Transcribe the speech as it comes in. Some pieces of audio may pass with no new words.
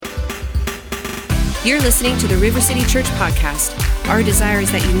You're listening to the River City Church podcast. Our desire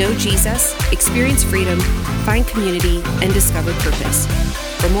is that you know Jesus, experience freedom, find community, and discover purpose.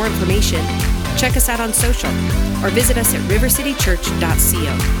 For more information, check us out on social or visit us at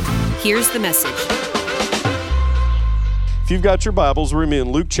rivercitychurch.co. Here's the message. If you've got your Bibles, we're going to be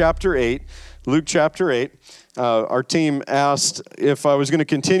in Luke chapter 8. Luke chapter 8. Our team asked if I was going to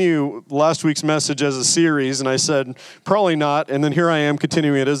continue last week's message as a series, and I said, probably not, and then here I am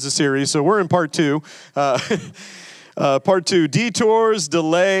continuing it as a series. So we're in part 2. Part 2, Detours,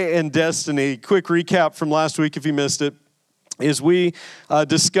 Delay, and Destiny. Quick recap from last week if you missed it. Is we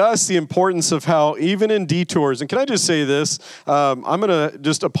discuss the importance of how even in detours, and can I just say this, I'm going to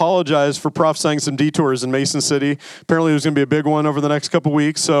just apologize for prophesying some detours in Mason City. Apparently there's going to be a big one over the next couple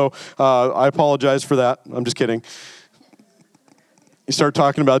weeks, so I apologize for that. I'm just kidding. You start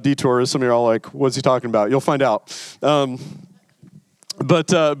talking about detours, some of you are all like, what's he talking about? You'll find out. But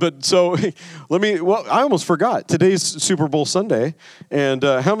so I almost forgot. Today's Super Bowl Sunday, and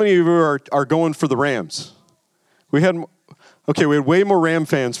how many of you are going for the Rams? We had way more Ram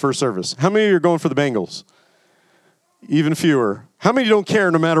fans first service. How many of you are going for the Bengals? Even fewer. How many don't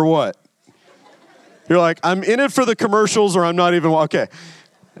care no matter what? You're like, I'm in it for the commercials or I'm not even, okay.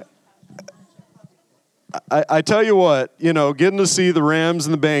 I tell you what, getting to see the Rams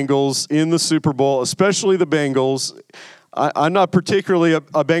and the Bengals in the Super Bowl, especially the Bengals, I'm not particularly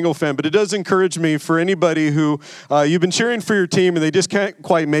a Bengal fan, but it does encourage me for anybody who, you've been cheering for your team and they just can't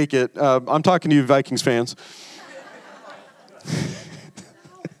quite make it. I'm talking to you Vikings fans.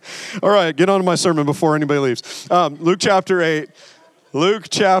 All right, get on to my sermon before anybody leaves. Luke chapter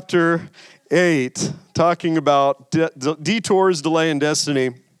 8, talking about detours, delay, and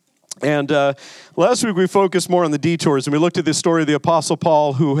destiny. And last week we focused more on the detours, and we looked at the story of the Apostle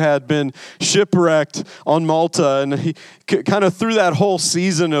Paul, who had been shipwrecked on Malta, and he kind of through that whole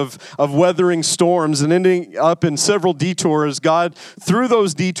season of weathering storms and ending up in several detours, God, through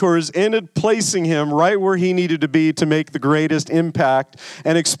those detours, ended placing him right where he needed to be to make the greatest impact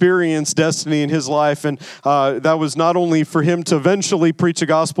and experience destiny in his life. And that was not only for him to eventually preach the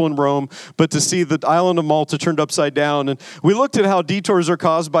gospel in Rome, but to see the island of Malta turned upside down. And we looked at how detours are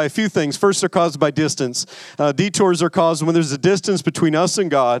caused by a few things. First, they're caused by distance. Detours are caused when there's a distance between us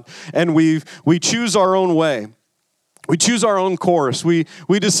and God, and we choose our own way. We choose our own course. We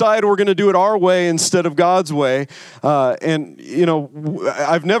decide we're going to do it our way instead of God's way.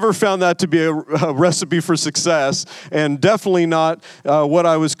 I've never found that to be a recipe for success, and definitely not what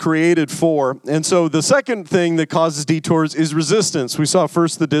I was created for. And so the second thing that causes detours is resistance. We saw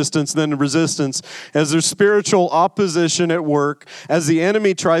first the distance, then the resistance, as there's spiritual opposition at work, as the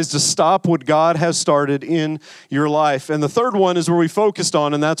enemy tries to stop what God has started in your life. And the third one is where we focused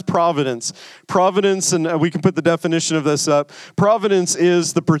on, and that's providence. Providence, and we can put the definition of this up. Providence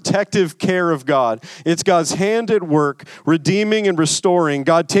is the protective care of God. It's God's hand at work, redeeming and restoring.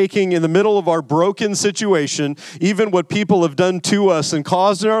 God taking in the middle of our broken situation, even what people have done to us and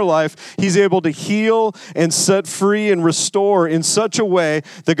caused in our life, He's able to heal and set free and restore in such a way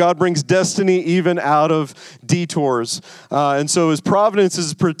that God brings destiny even out of detours. And so His providence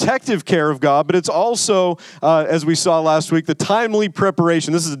is protective care of God, but it's also, as we saw last week, the timely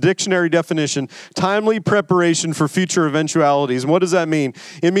preparation. This is a dictionary definition. Timely preparation for future eventualities. And what does that mean?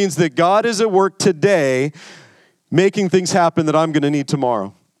 It means that God is at work today making things happen that I'm going to need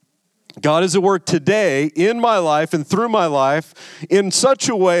tomorrow. God is at work today in my life and through my life in such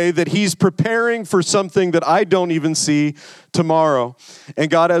a way that He's preparing for something that I don't even see tomorrow.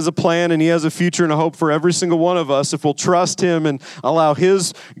 And God has a plan and He has a future and a hope for every single one of us if we'll trust Him and allow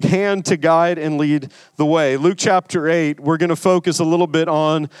His hand to guide and lead the way. Luke chapter 8, we're going to focus a little bit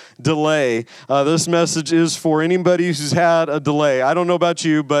on delay. This message is for anybody who's had a delay. I don't know about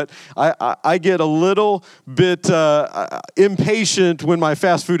you, but I get a little bit impatient when my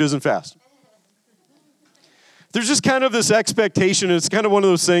fast food isn't fast. There's just kind of this expectation. It's kind of one of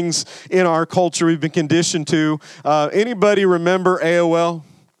those things in our culture we've been conditioned to. Anybody remember AOL?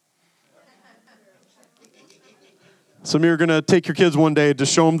 Some of you are going to take your kids one day to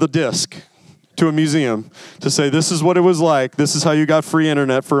show them the disc to a museum to say, this is what it was like. This is how you got free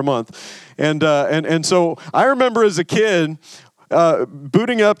internet for a month. And so I remember as a kid,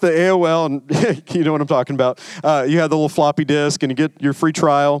 booting up the AOL, and you know what I'm talking about. You had the little floppy disk, and you get your free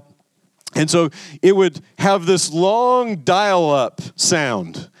trial. And so it would have this long dial-up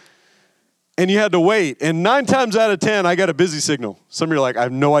sound. And you had to wait. And 9 times out of 10, I got a busy signal. Some of you are like, I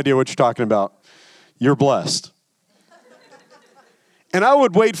have no idea what you're talking about. You're blessed. And I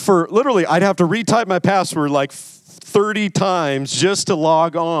would wait for, literally, I'd have to retype my password like 30 times just to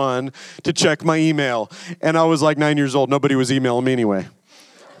log on to check my email. And I was like 9 years old. Nobody was emailing me anyway.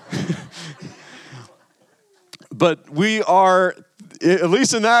 But we are, at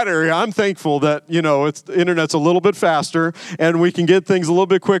least in that area, I'm thankful that, the internet's a little bit faster and we can get things a little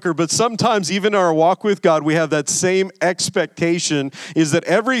bit quicker. But sometimes even in our walk with God, we have that same expectation, is that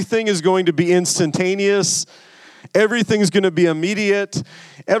everything is going to be instantaneous. Everything's going to be immediate.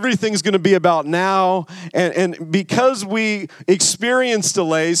 Everything's going to be about now. And because we experience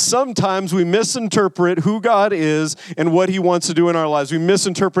delays, sometimes we misinterpret who God is and what he wants to do in our lives. We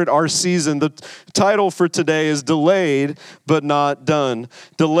misinterpret our season. The title for today is Delayed But Not Done.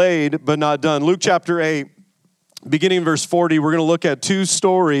 Delayed But Not Done. Luke chapter 8. Beginning in verse 40, we're going to look at two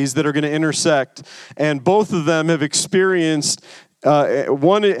stories that are going to intersect. And both of them have experienced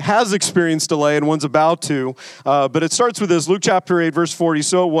one has experienced delay and one's about to. But it starts with this, Luke chapter 8, verse 40.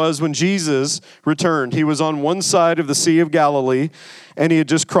 So it was when Jesus returned. He was on one side of the Sea of Galilee, and he had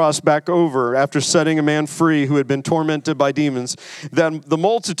just crossed back over after setting a man free who had been tormented by demons. Then the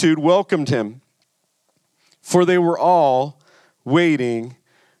multitude welcomed him, for they were all waiting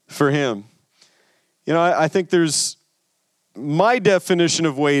for him. I think there's my definition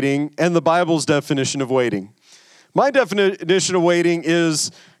of waiting and the Bible's definition of waiting. My definition of waiting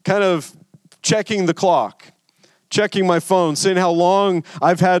is kind of checking the clock, checking my phone, seeing how long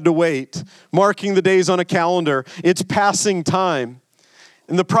I've had to wait, marking the days on a calendar. It's passing time.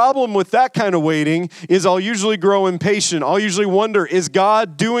 And the problem with that kind of waiting is I'll usually grow impatient. I'll usually wonder, is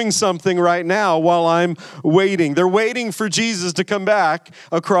God doing something right now while I'm waiting? They're waiting for Jesus to come back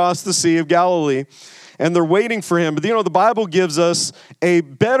across the Sea of Galilee. And they're waiting for him. But the Bible gives us a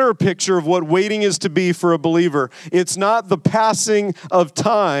better picture of what waiting is to be for a believer. It's not the passing of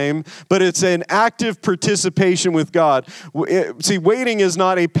time, but it's an active participation with God. See, waiting is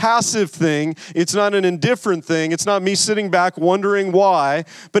not a passive thing. It's not an indifferent thing. It's not me sitting back wondering why,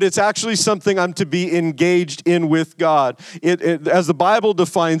 but it's actually something I'm to be engaged in with God. As the Bible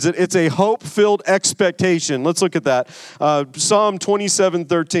defines it, it's a hope-filled expectation. Let's look at that. Psalm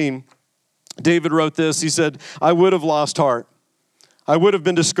 27:13. David wrote this. He said, I would have lost heart. I would have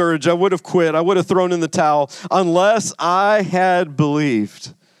been discouraged. I would have quit. I would have thrown in the towel unless I had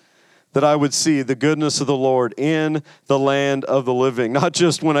believed that I would see the goodness of the Lord in the land of the living. Not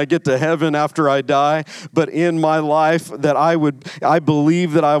just when I get to heaven after I die, but in my life that I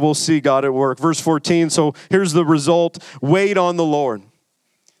believe that I will see God at work. Verse 14, so here's the result. Wait on the Lord.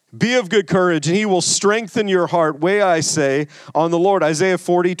 Be of good courage, and he will strengthen your heart. Wait, I say, on the Lord. Isaiah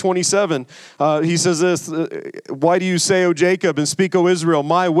 40:27. He says this, why do you say, O Jacob, and speak, O Israel,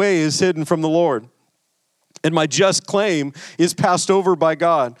 my way is hidden from the Lord, and my just claim is passed over by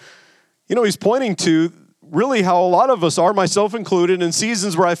God. He's pointing to really how a lot of us are, myself included, in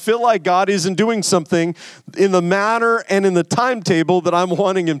seasons where I feel like God isn't doing something in the manner and in the timetable that I'm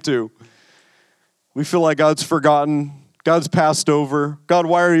wanting him to. We feel like God's forgotten. God's passed over. God,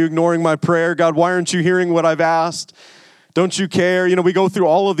 why are you ignoring my prayer? God, why aren't you hearing what I've asked? Don't you care? We go through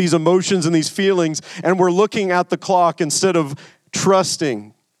all of these emotions and these feelings, and we're looking at the clock instead of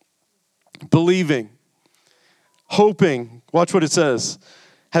trusting, believing, hoping. Watch what it says.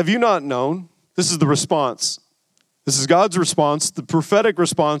 Have you not known? This is the response. This is God's response, the prophetic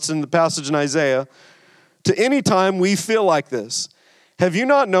response in the passage in Isaiah. To any time we feel like this. Have you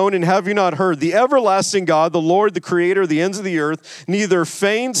not known and have you not heard? The everlasting God, the Lord, the creator of the ends of the earth, neither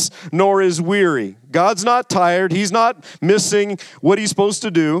faints nor is weary. God's not tired. He's not missing what he's supposed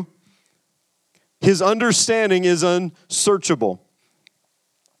to do. His understanding is unsearchable.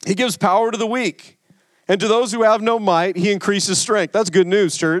 He gives power to the weak. And to those who have no might, he increases strength. That's good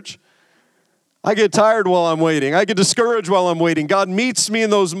news, church. I get tired while I'm waiting. I get discouraged while I'm waiting. God meets me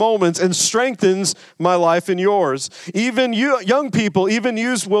in those moments and strengthens my life and yours. Even you, young people, even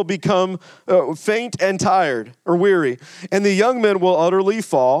youth will become faint and tired or weary. And the young men will utterly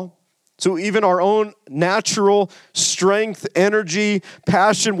fall. So even our own natural strength, energy,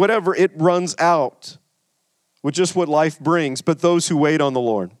 passion, whatever, it runs out with just what life brings. But those who wait on the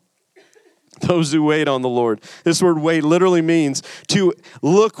Lord. Those who wait on the Lord. This word wait literally means to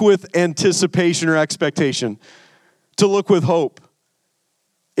look with anticipation or expectation. To look with hope.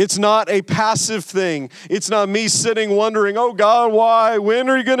 It's not a passive thing. It's not me sitting wondering, oh God, why? When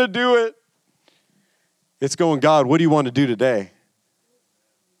are you going to do it? It's going, God, what do you want to do today?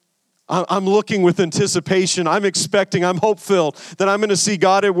 I'm looking with anticipation. I'm expecting, I'm hope-filled that I'm going to see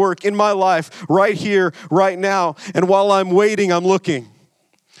God at work in my life right here, right now. And while I'm waiting, I'm looking.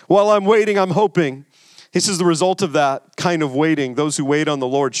 While I'm waiting, I'm hoping. He says the result of that kind of waiting, those who wait on the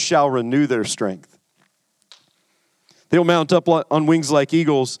Lord shall renew their strength. They'll mount up on wings like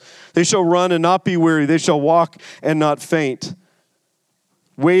eagles. They shall run and not be weary. They shall walk and not faint.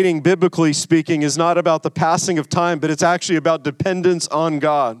 Waiting, biblically speaking, is not about the passing of time, but it's actually about dependence on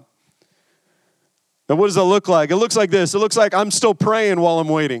God. And what does that look like? It looks like this. It looks like I'm still praying while I'm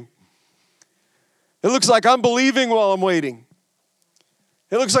waiting. It looks like I'm believing while I'm waiting.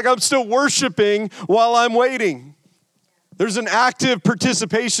 It looks like I'm still worshiping while I'm waiting. There's an active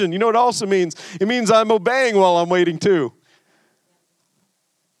participation. You know what it also means? It means I'm obeying while I'm waiting too.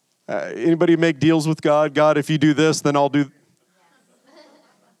 Anybody make deals with God? God, if you do this, then I'll do...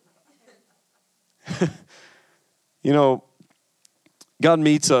 You know, God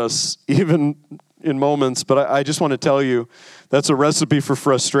meets us even in moments, but I just want to tell you that's a recipe for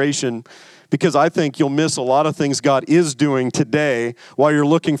frustration, because I think you'll miss a lot of things God is doing today while you're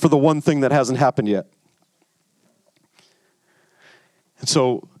looking for the one thing that hasn't happened yet. And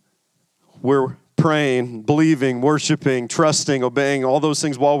so we're praying, believing, worshiping, trusting, obeying, all those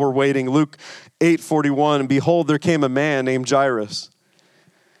things while we're waiting. Luke 8:41, and behold, there came a man named Jairus.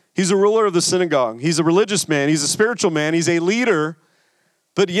 He's a ruler of the synagogue. He's a religious man. He's a spiritual man. He's a leader.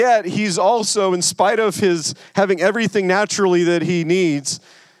 But yet, he's also, in spite of his having everything naturally that he needs,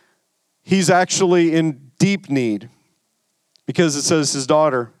 he's actually in deep need. Because it says his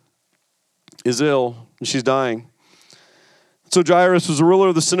daughter is ill and she's dying. So Jairus was a ruler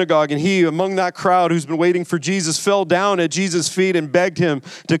of the synagogue, and he, among that crowd who's been waiting for Jesus, fell down at Jesus' feet and begged him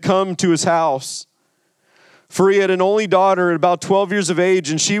to come to his house. For he had an only daughter at about 12 years of age,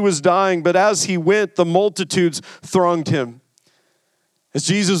 and she was dying. But as he went, the multitudes thronged him. As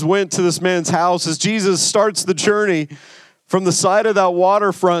Jesus went to this man's house, as Jesus starts the journey from the side of that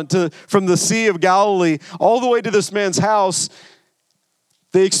waterfront from the Sea of Galilee all the way to this man's house,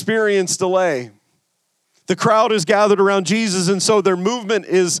 they experience delay. The crowd is gathered around Jesus, and so their movement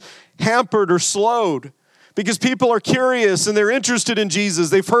is hampered or slowed because people are curious and they're interested in Jesus.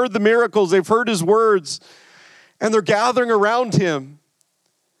 They've heard the miracles, they've heard his words, and they're gathering around him.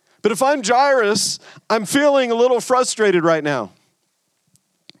 But if I'm Jairus, I'm feeling a little frustrated right now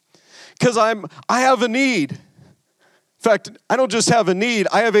because I have a need. In fact, I don't just have a need,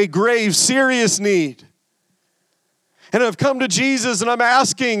 I have a grave, serious need. And I've come to Jesus and I'm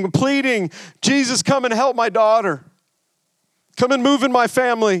asking, pleading, Jesus, come and help my daughter. Come and move in my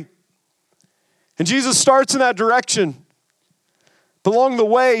family. And Jesus starts in that direction. But along the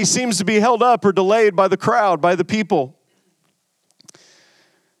way, he seems to be held up or delayed by the crowd, by the people.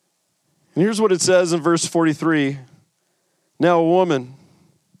 And here's what it says in verse 43. Now a woman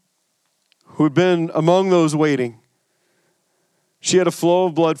who had been among those waiting, she had a flow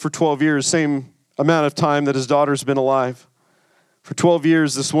of blood for 12 years, same amount of time that his daughter's been alive. For 12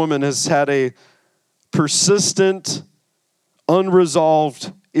 years, this woman has had a persistent,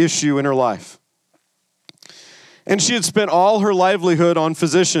 unresolved issue in her life. And she had spent all her livelihood on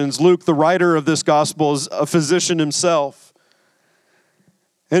physicians. Luke, the writer of this gospel, is a physician himself.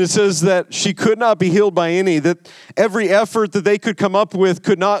 And it says that she could not be healed by any, that every effort that they could come up with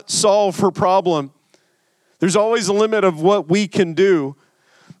could not solve her problem. There's always a limit of what we can do.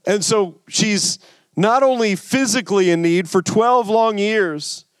 And so she's not only physically in need for 12 long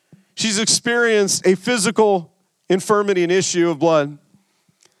years, she's experienced a physical infirmity, an issue of blood.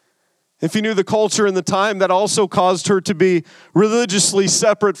 If you knew the culture and the time, that also caused her to be religiously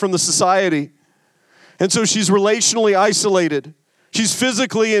separate from the society. And so she's relationally isolated. She's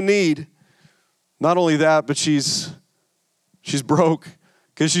physically in need. Not only that, but she's broke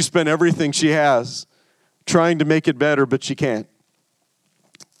because she spent everything she has trying to make it better, but she can't.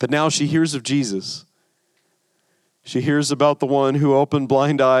 But now she hears of Jesus. She hears about the one who opened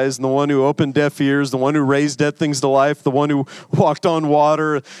blind eyes, and the one who opened deaf ears, the one who raised dead things to life, the one who walked on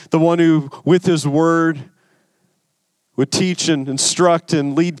water, the one who, with his word, would teach and instruct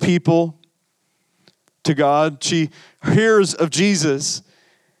and lead people to God. She hears of Jesus,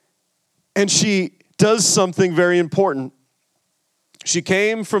 and she does something very important. She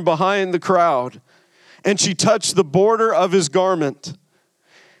came from behind the crowd, and she touched the border of his garment,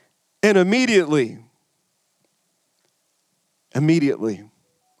 and immediately,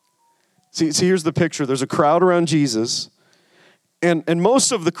 See, here's the picture. There's a crowd around Jesus. And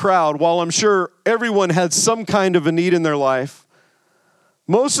most of the crowd, while I'm sure everyone had some kind of a need in their life,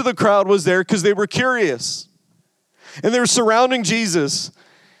 most of the crowd was there because they were curious. And they were surrounding Jesus.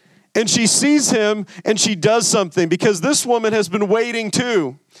 And she sees him and she does something because this woman has been waiting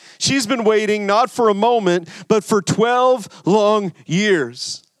too. She's been waiting not for a moment, but for 12 long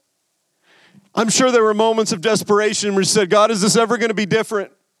years. I'm sure there were moments of desperation where she said, God, is this ever going to be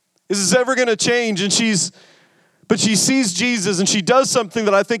different? Is this ever going to change? But she sees Jesus and she does something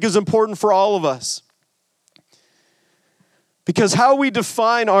that I think is important for all of us. Because how we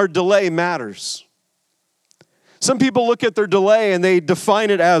define our delay matters. Some people look at their delay and they define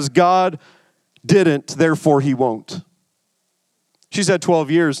it as God didn't, therefore he won't. She's had 12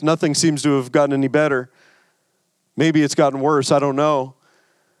 years. Nothing seems to have gotten any better. Maybe it's gotten worse. I don't know.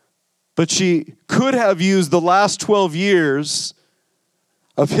 But she could have used the last 12 years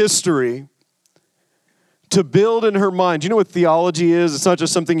of history to build in her mind. You know what theology is? It's not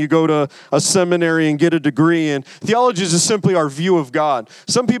just something you go to a seminary and get a degree in. Theology is just simply our view of God.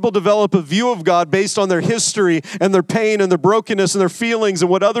 Some people develop a view of God based on their history and their pain and their brokenness and their feelings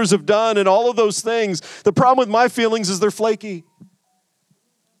and what others have done and all of those things. The problem with my feelings is they're flaky.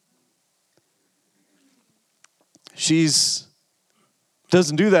 She's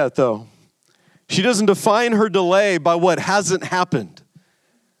doesn't do that though. She doesn't define her delay by what hasn't happened.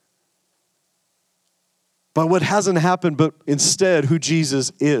 By what hasn't happened, but instead who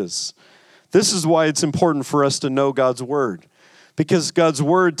Jesus is. This is why it's important for us to know God's word. Because God's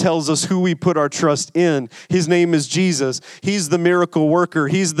word tells us who we put our trust in. His name is Jesus. He's the miracle worker.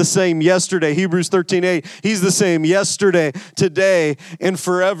 He's the same yesterday. Hebrews 13:8. He's the same yesterday, today, and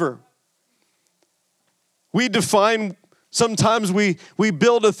forever. We define, sometimes we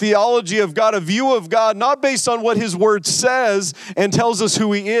build a theology of God, a view of God, not based on what his word says and tells us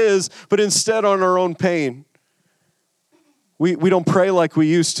who he is, but instead on our own pain. We don't pray like we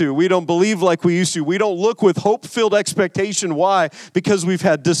used to. We don't believe like we used to. We don't look with hope-filled expectation. Why? Because we've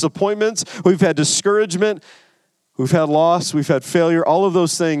had disappointments, we've had discouragement, we've had loss, we've had failure, all of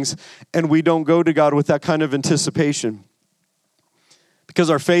those things, and we don't go to God with that kind of anticipation. Because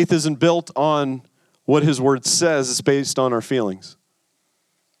our faith isn't built on what his word says, it's based on our feelings.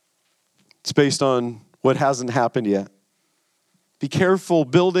 It's based on what hasn't happened yet. Be careful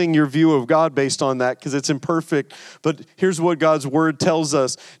building your view of God based on that because it's imperfect. But here's what God's word tells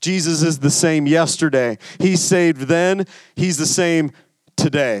us. Jesus is the same yesterday. He saved then. He's the same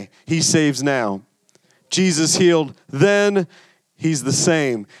today. He saves now. Jesus healed then. He's the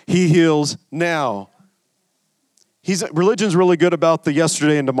same. He heals now. Religion's really good about the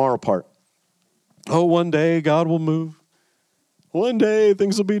yesterday and tomorrow part. Oh, one day God will move. One day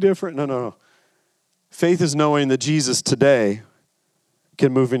things will be different. No. Faith is knowing that Jesus today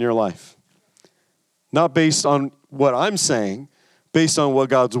can move in your life. Not based on what I'm saying, based on what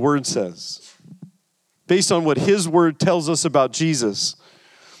God's word says. Based on what his word tells us about Jesus.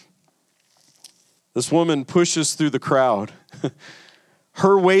 This woman pushes through the crowd.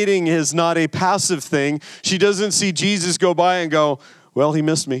 Her waiting is not a passive thing. She doesn't see Jesus go by and go, well, he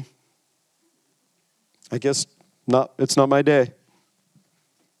missed me. I guess it's not my day.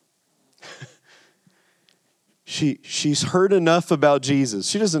 She's heard enough about Jesus.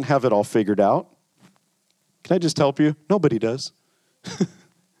 She doesn't have it all figured out. Can I just help you? Nobody does.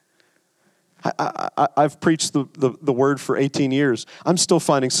 I've preached the word for 18 years. I'm still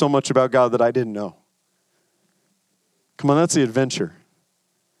finding so much about God that I didn't know. Come on, that's the adventure.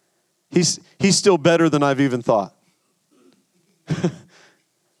 He's still better than I've even thought.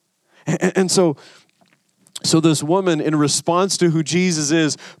 and so this woman, in response to who Jesus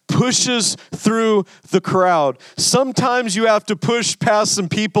is, pushes through the crowd. Sometimes you have to push past some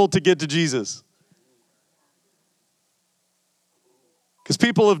people to get to Jesus. Because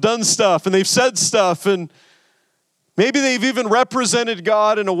people have done stuff and they've said stuff and maybe they've even represented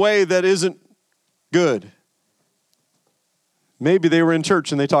God in a way that isn't good. Maybe they were in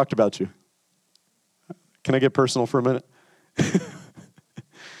church and they talked about you. Can I get personal for a minute?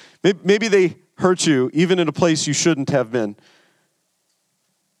 Maybe they hurt you even in a place you shouldn't have been.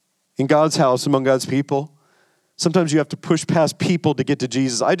 In God's house, among God's people. Sometimes you have to push past people to get to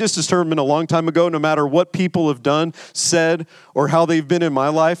Jesus. I just determined a long time ago, no matter what people have done, said, or how they've been in my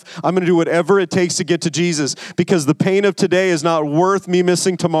life, I'm going to do whatever it takes to get to Jesus because the pain of today is not worth me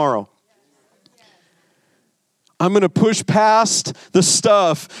missing tomorrow. I'm going to push past the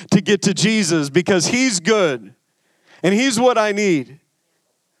stuff to get to Jesus because he's good and he's what I need.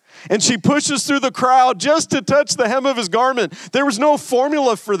 And she pushes through the crowd just to touch the hem of his garment. There was no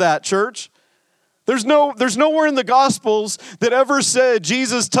formula for that, church. There's nowhere in the Gospels that ever said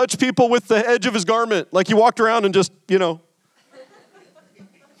Jesus touched people with the edge of his garment. Like he walked around and just, be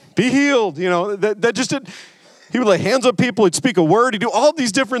healed. That just did. He would lay hands on people. He'd speak a word. He'd do all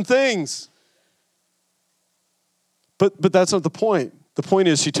these different things. But that's not the point. The point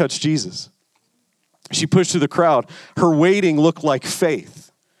is she touched Jesus. She pushed through the crowd. Her waiting looked like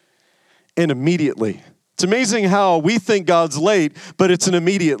faith. And immediately. It's amazing how we think God's late, but it's an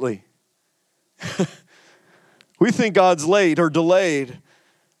immediately. We think God's late or delayed.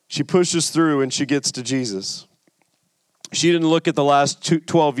 She pushes through and she gets to Jesus. She didn't look at the last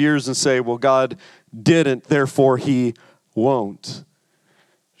 12 years and say, well, God didn't, therefore he won't.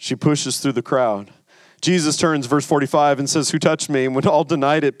 She pushes through the crowd. Jesus turns, verse 45, and says, who touched me? And when all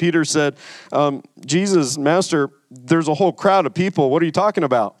denied it, Peter said, Jesus, Master, there's a whole crowd of people. What are you talking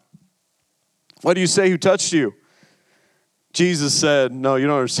about? What do you say, who touched you? Jesus said, no, you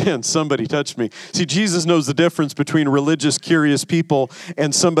don't understand. Somebody touched me. See, Jesus knows the difference between religious, curious people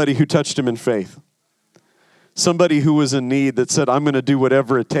and somebody who touched him in faith. Somebody who was in need that said, I'm going to do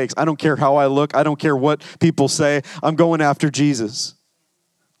whatever it takes. I don't care how I look. I don't care what people say. I'm going after Jesus.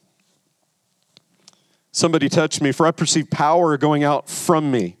 Somebody touched me, for I perceived power going out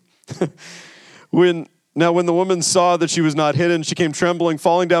from me. When the woman saw that she was not hidden, she came trembling,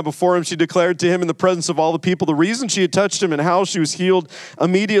 falling down before him. She declared to him in the presence of all the people the reason she had touched him and how she was healed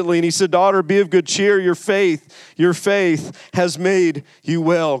immediately. And he said, daughter, be of good cheer. Your faith has made you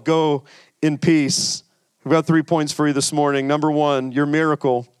well. Go in peace. We've got 3 points for you this morning. Number one, your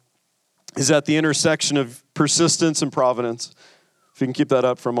miracle is at the intersection of persistence and providence. If you can keep that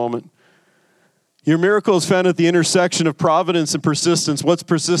up for a moment. Your miracle is found at the intersection of providence and persistence. What's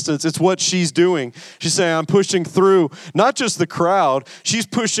persistence? It's what she's doing. She's saying, I'm pushing through not just the crowd, she's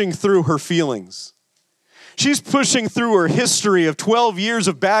pushing through her feelings. She's pushing through her history of 12 years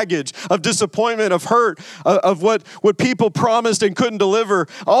of baggage, of disappointment, of hurt, of what people promised and couldn't deliver.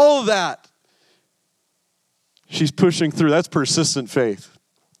 All of that. She's pushing through. That's persistent faith.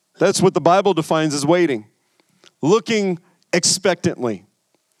 That's what the Bible defines as waiting. Looking expectantly.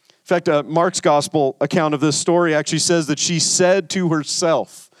 In fact, Mark's gospel account of this story actually says that she said to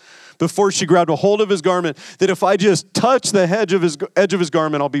herself, before she grabbed a hold of his garment, that if I just touch the edge of his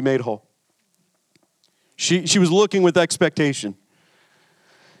garment, I'll be made whole. She was looking with expectation.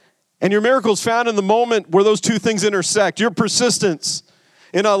 And your miracle is found in the moment where those two things intersect. Your persistence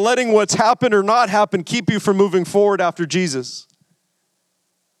in not letting what's happened or not happen keep you from moving forward after Jesus.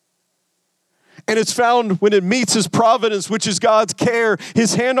 And it's found when it meets his providence, which is God's care,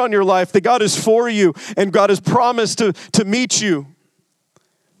 his hand on your life, that God is for you and God has promised to meet you.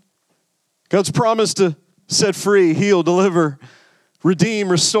 God's promised to set free, heal, deliver, redeem,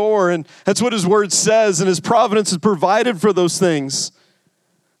 restore. And that's what his word says. And his providence is provided for those things.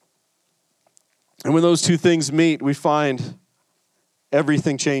 And when those two things meet, we find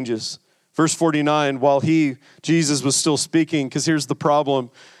everything changes. Verse 49, while Jesus was still speaking, because here's the problem.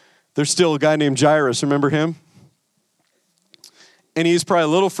 There's still a guy named Jairus, remember him? And he's probably a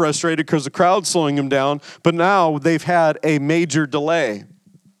little frustrated because the crowd's slowing him down, but now they've had a major delay.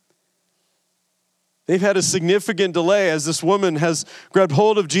 They've had a significant delay as this woman has grabbed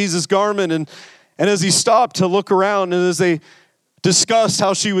hold of Jesus' garment, and as he stopped to look around and as they discussed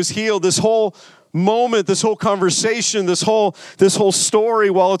how she was healed, this whole moment, this whole conversation, this whole story,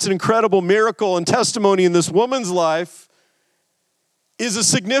 while it's an incredible miracle and testimony in this woman's life, is a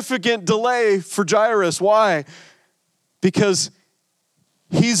significant delay for Jairus. Why? Because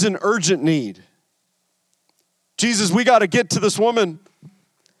he's in urgent need. Jesus, we got to get to this woman.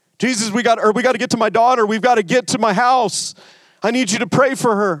 Jesus, we got to get to my daughter. We've got to get to my house. I need you to pray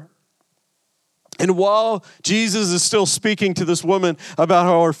for her. And while Jesus is still speaking to this woman about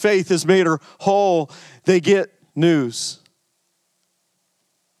how her faith has made her whole, they get news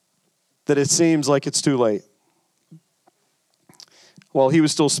that it seems like it's too late. While he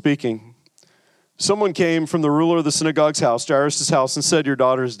was still speaking, someone came from the ruler of the synagogue's house, Jairus' house, and said, your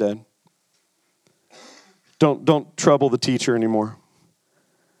daughter is dead. Don't trouble the teacher anymore.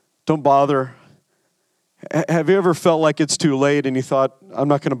 Don't bother. Have you ever felt like it's too late and you thought, I'm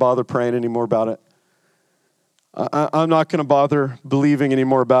not going to bother praying anymore about it? I'm not going to bother believing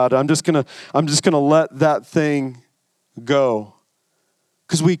anymore about it. I'm just going to let that thing go.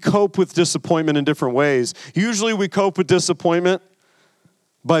 Because we cope with disappointment in different ways. Usually we cope with disappointment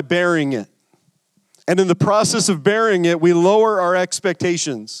by bearing it. And in the process of bearing it, we lower our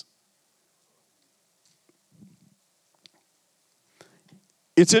expectations.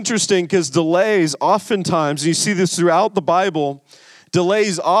 It's interesting because delays oftentimes, and you see this throughout the Bible,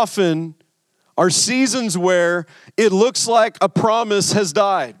 delays often are seasons where it looks like a promise has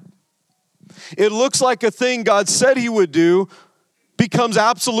died. It looks like a thing God said he would do becomes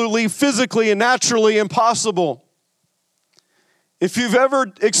absolutely physically and naturally impossible. If you've ever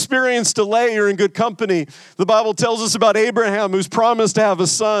experienced delay, you're in good company. The Bible tells us about Abraham who's promised to have a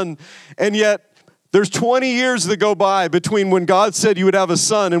son, and yet there's 20 years that go by between when God said you would have a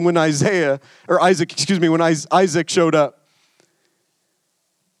son and when Isaac showed up.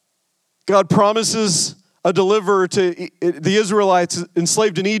 God promises a deliverer to the Israelites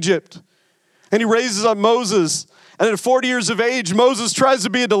enslaved in Egypt, and he raises up Moses. And at 40 years of age, Moses tries to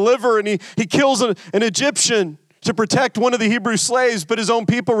be a deliverer, and he kills an Egyptian to protect one of the Hebrew slaves, but his own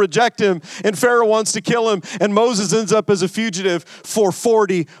people reject him, and Pharaoh wants to kill him, and Moses ends up as a fugitive for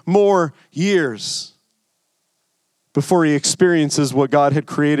 40 more years before he experiences what God had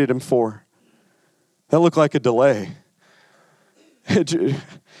created him for. That looked like a delay.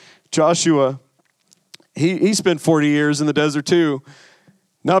 Joshua, he spent 40 years in the desert too,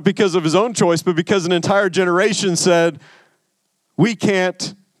 not because of his own choice, but because an entire generation said, we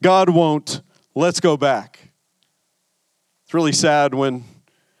can't, God won't, let's go back. It's really sad when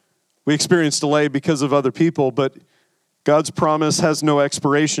we experience delay because of other people, but God's promise has no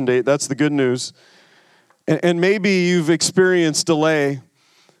expiration date. That's the good news. And maybe you've experienced delay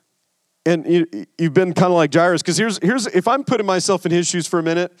and you've been kind of like Jairus, because here's if I'm putting myself in his shoes for a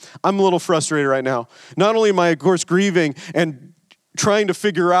minute, I'm a little frustrated right now. Not only am I, of course, grieving and trying to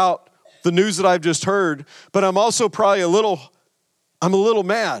figure out the news that I've just heard, but I'm also probably a little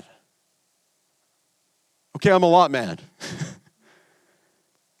mad. Okay, I'm a lot mad.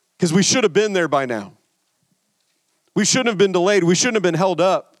 Because we should have been there by now. We shouldn't have been delayed. We shouldn't have been held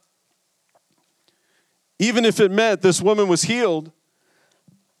up. Even if it meant this woman was healed.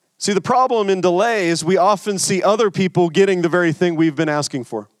 See, the problem in delay is we often see other people getting the very thing we've been asking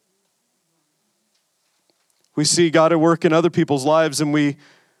for. We see God at work in other people's lives and we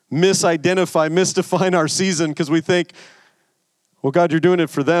misdefine our season because we think, well, God, you're doing it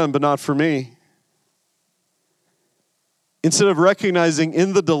for them, but not for me. Instead of recognizing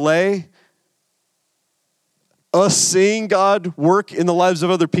in the delay, us seeing God work in the lives of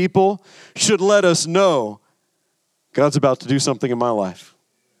other people should let us know God's about to do something in my life.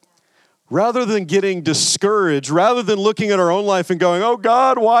 Rather than getting discouraged, rather than looking at our own life and going, oh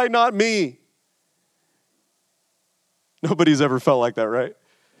God, why not me? Nobody's ever felt like that, right?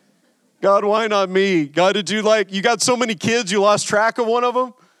 God, why not me? God, did you got so many kids, you lost track of one of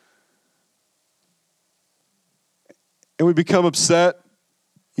them? And we become upset,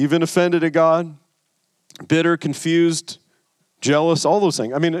 even offended at God, bitter, confused, jealous, all those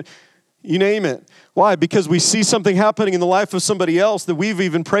things. I mean, you name it. Why? Because we see something happening in the life of somebody else that we've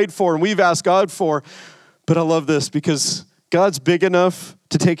even prayed for and we've asked God for. But I love this because God's big enough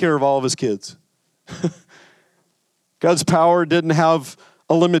to take care of all of his kids. God's power didn't have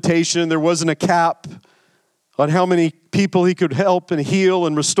a limitation. There wasn't a cap on how many people he could help and heal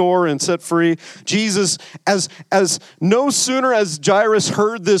and restore and set free. Jesus, as no sooner as Jairus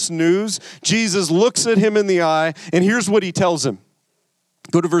heard this news, Jesus looks at him in the eye, and here's what he tells him.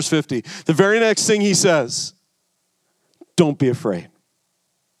 Go to verse 50. The very next thing he says, don't be afraid.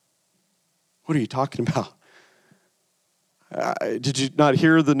 What are you talking about? Did you not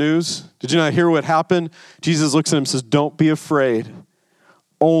hear the news? Did you not hear what happened? Jesus looks at him and says, don't be afraid.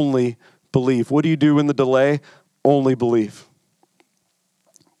 Only believe. What do you do in the delay? Only believe.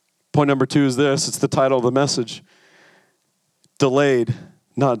 Point number 2 is this. It's the title of the message. Delayed,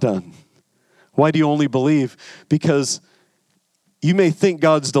 not done. Why do you only believe? Because you may think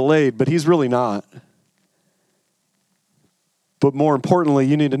God's delayed, but he's really not. But more importantly,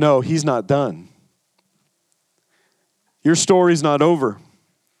 you need to know he's not done. Your story's not over.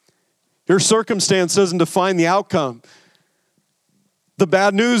 Your circumstance doesn't define the outcome. The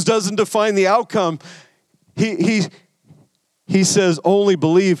bad news doesn't define the outcome. He says, only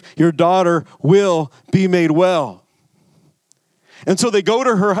believe your daughter will be made well. And so they go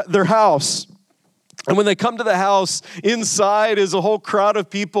to their house. And when they come to the house, inside is a whole crowd of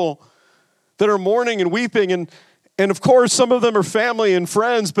people that are mourning and weeping. And of course, some of them are family and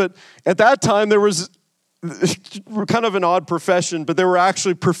friends. But at that time, there was kind of an odd profession, but they were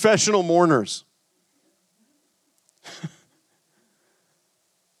actually professional mourners.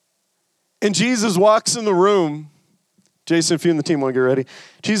 And Jesus walks in the room. Jason, if you and the team want to get ready.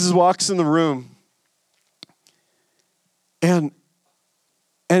 Jesus walks in the room. And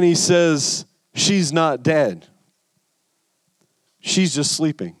he says, she's not dead. She's just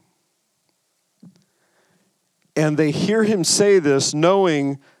sleeping. And they hear him say this,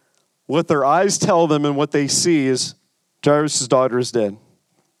 knowing what their eyes tell them and what they see is Jairus' daughter is dead.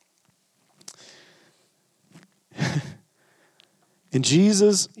 And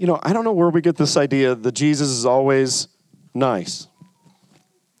Jesus, I don't know where we get this idea that Jesus is always nice.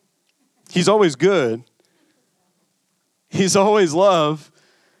 He's always good. He's always love.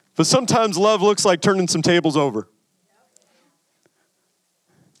 But sometimes love looks like turning some tables over.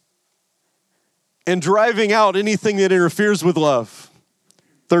 And driving out anything that interferes with love.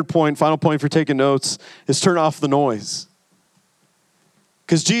 Third point, final point for taking notes, is turn off the noise.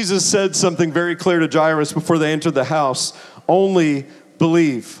 Because Jesus said something very clear to Jairus before they entered the house. Only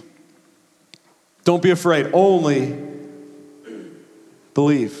believe. Don't be afraid. Only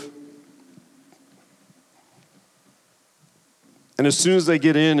believe. And as soon as they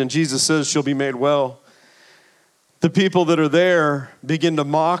get in and Jesus says she'll be made well, the people that are there begin to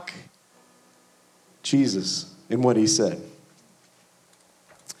mock Jesus in what he said.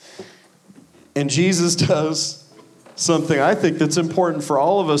 And Jesus does something I think that's important for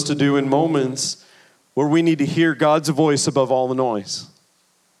all of us to do in moments where we need to hear God's voice above all the noise.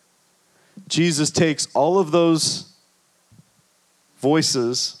 Jesus takes all of those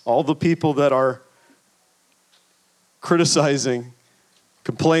voices, all the people that are criticizing,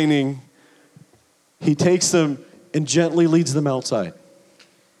 complaining, he takes them and gently leads them outside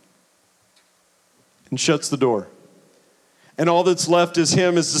and shuts the door. And all that's left is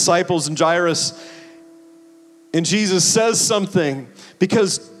him, his disciples, and Jairus. And Jesus says something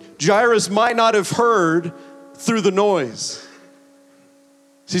because Jairus might not have heard through the noise.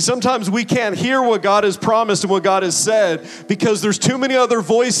 See, sometimes we can't hear what God has promised and what God has said because there's too many other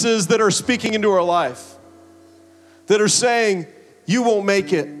voices that are speaking into our life, that are saying, you won't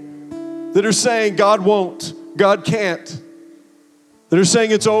make it, that are saying, God won't, God can't, that are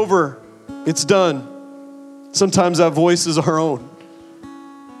saying it's over, it's done. Sometimes that voice is our own.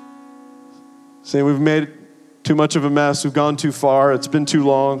 Saying we've made too much of a mess, we've gone too far, it's been too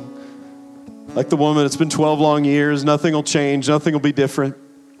long. Like the woman, it's been 12 long years, nothing will change, nothing will be different.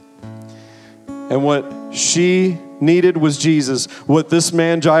 And what she needed was Jesus. What this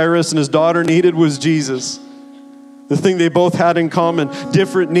man, Jairus, and his daughter needed was Jesus. The thing they both had in common,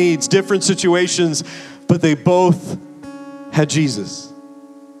 different needs, different situations, but they both had Jesus.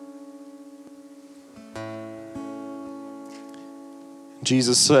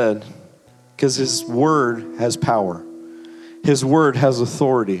 Jesus said, because his word has power. His word has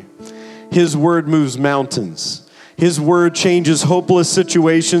authority. His word moves mountains. His word changes hopeless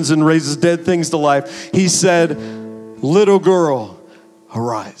situations and raises dead things to life. He said, little girl,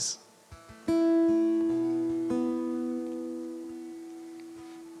 arise.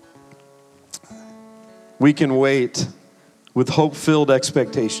 We can wait with hope-filled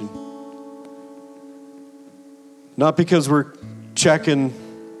expectation. Not because we're checking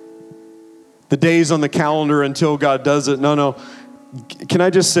the days on the calendar until God does it. No. Can I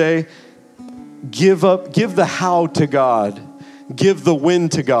just say, give the how to God. Give the when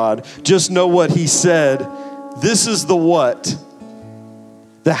to God. Just know what he said. This is the what.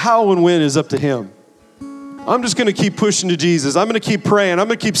 The how and when is up to him. I'm just going to keep pushing to Jesus. I'm going to keep praying. I'm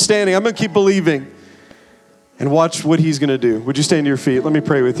going to keep standing. I'm going to keep believing. And watch what he's going to do. Would you stand to your feet? Let me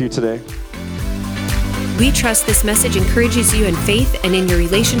pray with you today. We trust this message encourages you in faith and in your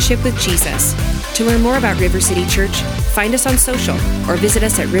relationship with Jesus. To learn more about River City Church, find us on social or visit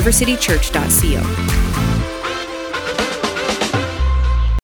us at rivercitychurch.co.